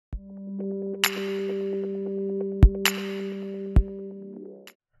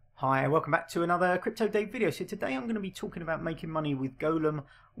Hi, welcome back to another Crypto Dave video. So today I'm going to be talking about making money with Golem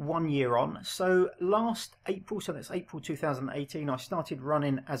 1 year on. So last April, so that's April 2018, I started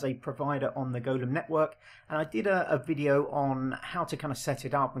running as a provider on the Golem Network, and I did a video on how to kind of set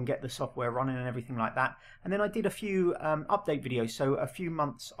it up and get the software running and everything like that. And then I did a few update videos. So a few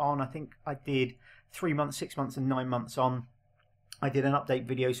months on, I think I did 3 months, 6 months and 9 months on, I did an update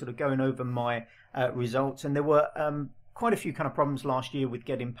video sort of going over my results, and there were quite a few kind of problems last year with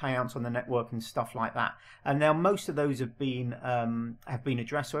getting payouts on the network and stuff like that. And now most of those have been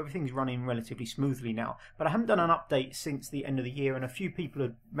addressed, so everything's running relatively smoothly now. But I haven't done an update since the end of the year, and a few people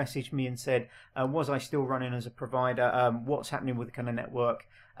have messaged me and said, was I still running as a provider? What's happening with the kind of network?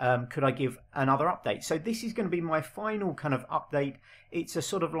 Could I give another update? So this is going to be my final kind of update. It's a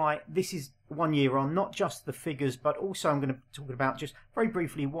sort of like, this is 1 year on, not just the figures, but also I'm going to talk about just very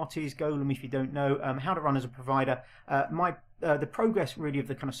briefly what is Golem if you don't know, how to run as a provider, the progress really of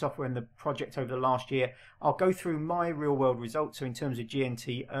the kind of software and the project over the last year. I'll go through my real world results, so in terms of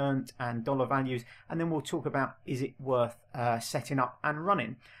GNT earned and dollar values, and then we'll talk about is it worth setting up and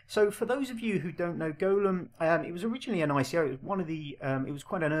running. So for those of you who don't know Golem, it was originally an ICO. It was one of the, it was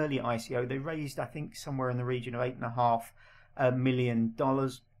quite an early ICO. They raised, I think, somewhere in the region of $8.5 million.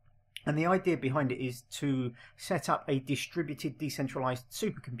 And the idea behind it is to set up a distributed, decentralized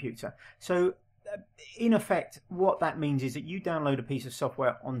supercomputer. So in effect, what that means is that you download a piece of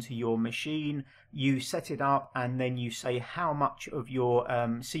software onto your machine, you set it up, and then you say how much of your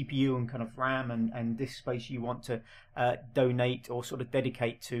CPU and kind of RAM and disk space you want to donate or sort of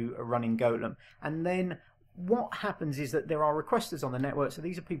dedicate to running Golem. And then what happens is that there are requesters on the network, so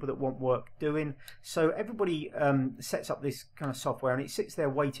these are people that want work doing. So everybody sets up this kind of software, and it sits there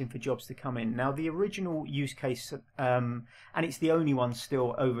waiting for jobs to come in. Now the original use case, and it's the only one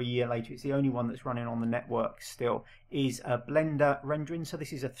still over a year later, it's the only one that's running on the network still, is a Blender rendering. So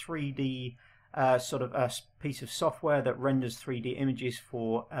this is a 3D sort of a piece of software that renders 3D images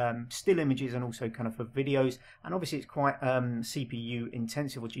for still images and also kind of for videos, and obviously it's quite CPU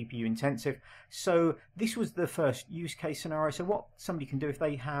intensive or GPU intensive. So this was the first use case scenario. So what somebody can do if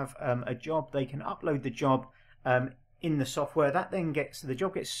they have a job, they can upload the job in the software. That then the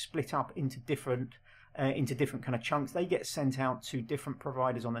job gets split up into different kind of chunks. They get sent out to different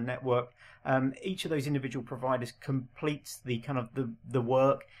providers on the network. Each of those individual providers completes the kind of the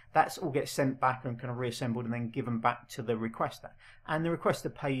work. That's all gets sent back and kind of reassembled and then given back to the requester. And the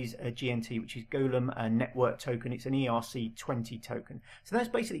requester pays a GNT, which is Golem Network token. It's an ERC20 token. So that's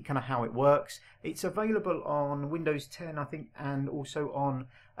basically kind of how it works. It's available on Windows 10, I think, and also on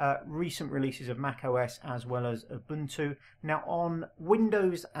recent releases of macOS as well as Ubuntu. Now on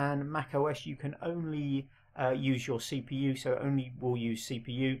Windows and macOS, you can only use your CPU, so only will use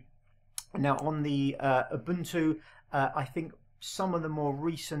CPU. Now on the Ubuntu, I think some of the more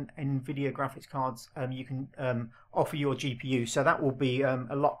recent NVIDIA graphics cards, you can offer your GPU, so that will be a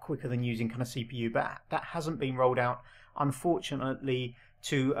lot quicker than using kind of CPU, but that hasn't been rolled out, unfortunately,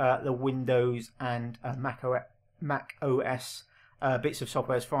 to the Windows and Mac OS bits of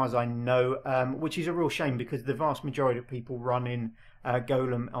software as far as I know, which is a real shame because the vast majority of people running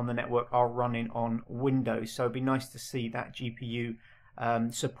Golem on the network are running on Windows, so it'd be nice to see that GPU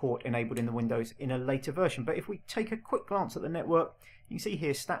support enabled in the Windows in a later version. But if we take a quick glance at the network, you can see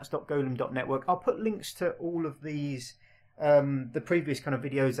here stats.golem.network. I'll put links to all of these, the previous kind of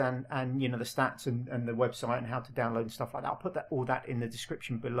videos and you know, the stats and the website and how to download and stuff like that. I'll put all that in the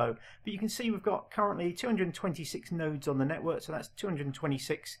description below. But you can see we've got currently 226 nodes on the network, so that's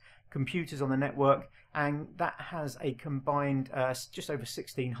 226 computers on the network, and that has a combined just over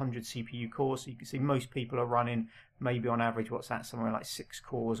 1,600 CPU cores. So you can see most people are running maybe on average, what's that, somewhere like 6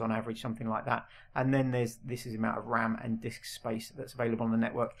 cores on average, something like that. And then this is the amount of RAM and disk space that's available on the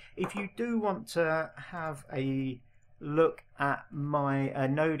network. If you do want to have a look at my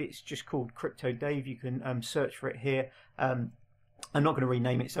node, it's just called Crypto Dave. You can search for it here. I'm not going to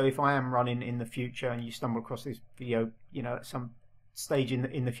rename it, so if I am running in the future and you stumble across this video, you know, at some stage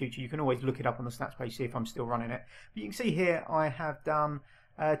in the future, you can always look it up on the stats page, see if I'm still running it. But you can see here I have done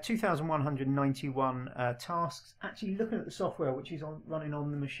 2,191 tasks. Actually, looking at the software which is running on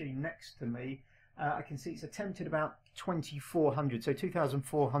the machine next to me, I can see it's attempted about 2,400, so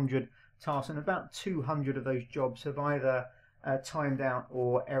 2,400 tasks, and about 200 of those jobs have either timed out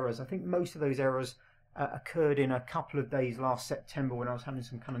or errors. I think most of those errors occurred in a couple of days last September when I was having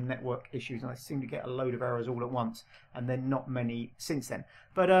some kind of network issues, and I seemed to get a load of errors all at once, and then not many since then.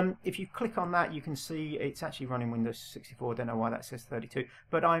 But if you click on that, you can see it's actually running Windows 64. I don't know why that says 32,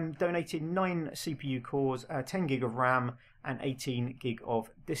 but I'm donating 9 CPU cores, 10 gig of RAM, and 18 gig of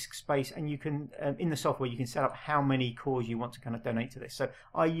disk space, and you can in the software you can set up how many cores you want to kind of donate to this. So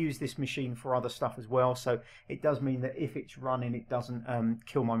I use this machine for other stuff as well, so it does mean that if it's running it doesn't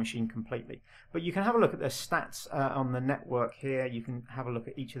kill my machine completely. But you can have a look at the stats on the network here. You can have a look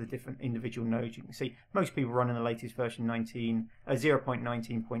at each of the different individual nodes. You can see most people running the latest version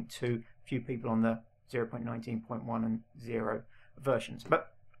 0.19.2, few people on the 0.19.1 and 0 versions.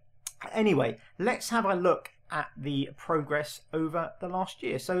 But anyway, let's have a look at the progress over the last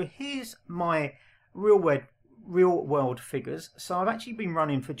year. So here's my real world figures. So I've actually been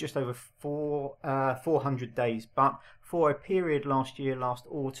running for just over 400 days, but for a period last year, last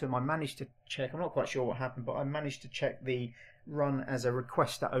autumn, I managed to check, I'm not quite sure what happened, but I managed to check the run as a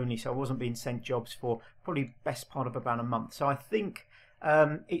requester only, so I wasn't being sent jobs for probably best part of about a month. So I think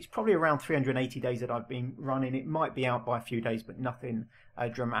it's probably around 380 days that I've been running. It might be out by a few days, but nothing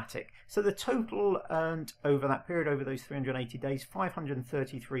dramatic. So the total earned over that period, over those 380 days,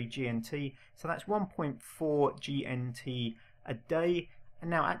 533 GNT. So that's 1.4 GNT a day. And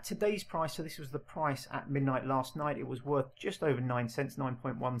now at today's price, so this was the price at midnight last night, it was worth just over 9 cents,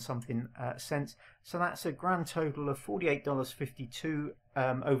 9.1 something cents. So that's a grand total of $48.52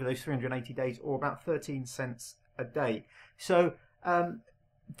 over those 380 days, or about 13 cents a day. So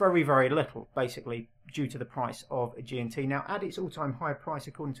very, very little, basically, due to the price of a GNT. Now, at its all-time high price,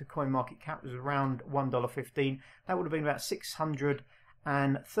 according to CoinMarketCap, was around $1.15. That would have been about $613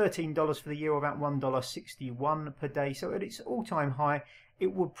 for the year, or about $1.61 per day. So at its all-time high,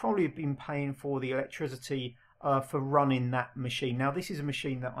 it would probably have been paying for the electricity for running that machine. Now, this is a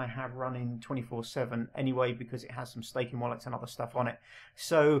machine that I have running 24/7 anyway, because it has some staking wallets and other stuff on it.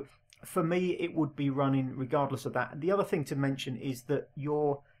 So for me, it would be running regardless of that. And the other thing to mention is that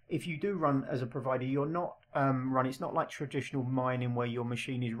if you do run as a provider, you're not running. It's not like traditional mining where your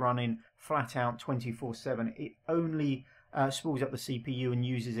machine is running flat out 24/7. It only spools up the CPU and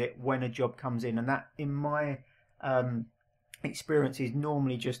uses it when a job comes in, and that, in my experience, is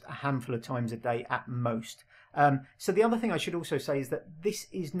normally just a handful of times a day at most. So the other thing I should also say is that this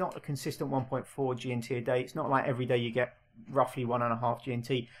is not a consistent 1.4 GNT a day. It's not like every day you get roughly 1.5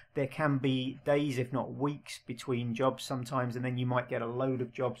 GNT. There can be days, if not weeks, between jobs sometimes, and then you might get a load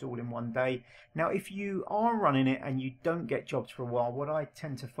of jobs all in one day. Now, if you are running it and you don't get jobs for a while, what I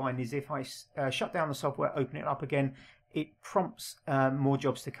tend to find is if I shut down the software, open it up again, it prompts more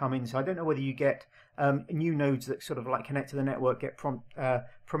jobs to come in. So I don't know whether you get new nodes that sort of like connect to the network get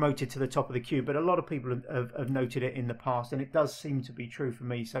promoted to the top of the queue, but a lot of people have noted it in the past, and it does seem to be true for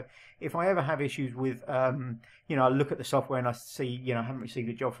me. So if I ever have issues with, I look at the software and I see, I haven't received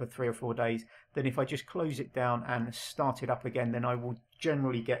a job for 3 or 4 days, then if I just close it down and start it up again, then I will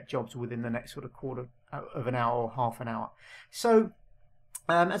generally get jobs within the next sort of quarter of an hour or half an hour. So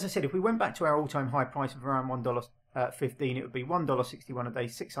as I said, if we went back to our all-time high price of around $1.15, it would be $1.61 a day,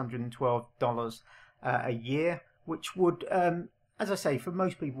 $612 a year, which would, as I say, for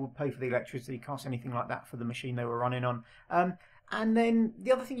most people would pay for the electricity costs, anything like that for the machine they were running on. And then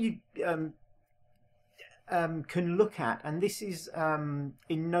the other thing you can look at, and this is in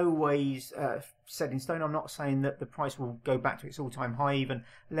no ways set in stone. I'm not saying that the price will go back to its all-time high even,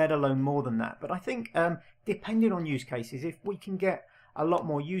 let alone more than that. But I think depending on use cases, if we can get a lot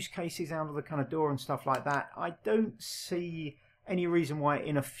more use cases out of the kind of door and stuff like that, I don't see any reason why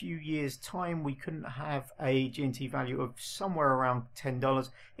in a few years' time we couldn't have a GNT value of somewhere around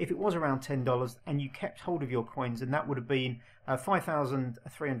 $10. If it was around $10 and you kept hold of your coins, and that would have been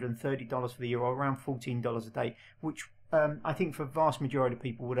 $5,330 for the year, or around $14 a day, which I think for vast majority of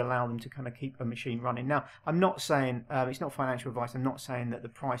people would allow them to kind of keep a machine running. Now, I'm not saying, it's not financial advice, I'm not saying that the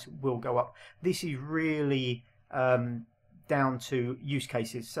price will go up. This is really down to use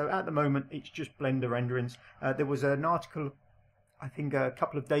cases. So at the moment, it's just Blender renderings. There was an article, I think a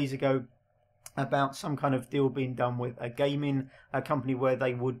couple of days ago, about some kind of deal being done with a gaming company where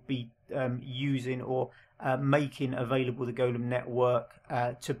they would be using or making available the Golem Network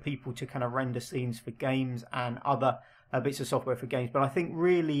to people to kind of render scenes for games and other bits of software for games. But I think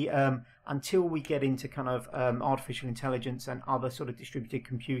really until we get into kind of artificial intelligence and other sort of distributed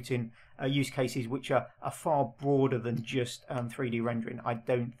computing use cases, which are far broader than just 3D rendering, I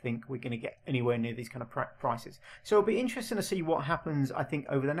don't think we're going to get anywhere near these kind of prices. So it'll be interesting to see what happens, I think,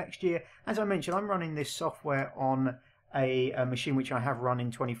 over the next year. As I mentioned, I'm running this software on a machine which I have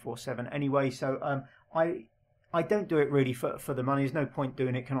running 24/7 anyway, so I don't do it really for the money. There's no point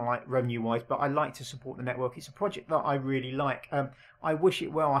doing it kind of like revenue wise, but I like to support the network. It's a project that I really like. I wish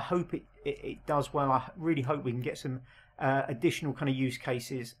it well. I hope it does well. I really hope we can get some additional kind of use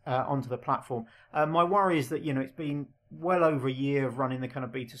cases onto the platform. My worry is that, it's been well over a year of running the kind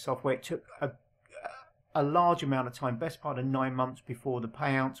of beta software. It took a large amount of time, best part of 9 months before the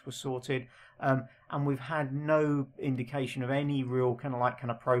payouts were sorted, and we've had no indication of any real kind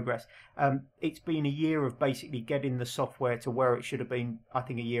of progress. It's been a year of basically getting the software to where it should have been, I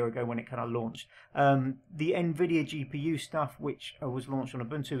think, a year ago when it kind of launched. The NVIDIA GPU stuff, which was launched on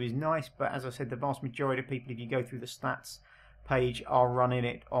Ubuntu, is nice, but as I said, the vast majority of people, if you go through the stats page, are running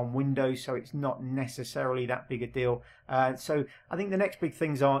it on Windows, so it's not necessarily that big a deal. So I think the next big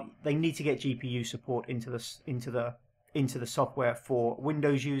things are they need to get GPU support into the software for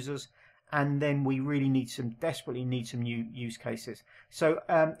Windows users, and then we really desperately need some new use cases. So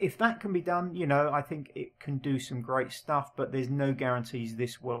if that can be done, I think it can do some great stuff, but there's no guarantees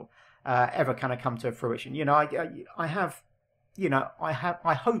this will ever kind of come to fruition. I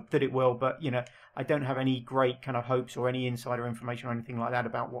hope that it will, but I don't have any great kind of hopes or any insider information or anything like that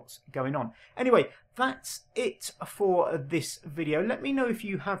about what's going on. Anyway, that's it for this video. Let me know if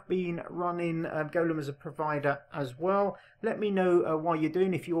you have been running Golem as a provider as well. Let me know why you're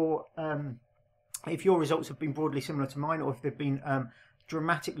doing, if your results have been broadly similar to mine, or if they've been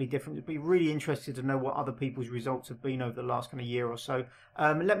dramatically different. I'd be really interested to know what other people's results have been over the last kind of year or so.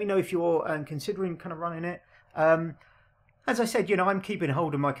 Let me know if you're considering kind of running it. As I said, I'm keeping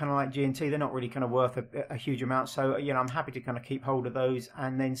hold of my kind of like G&T. They're not really kind of worth a huge amount. So, I'm happy to kind of keep hold of those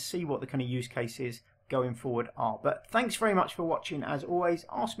and then see what the kind of use cases going forward are. But thanks very much for watching. As always,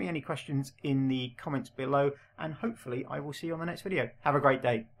 ask me any questions in the comments below, and hopefully I will see you on the next video. Have a great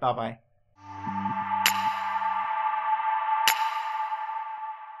day. Bye-bye.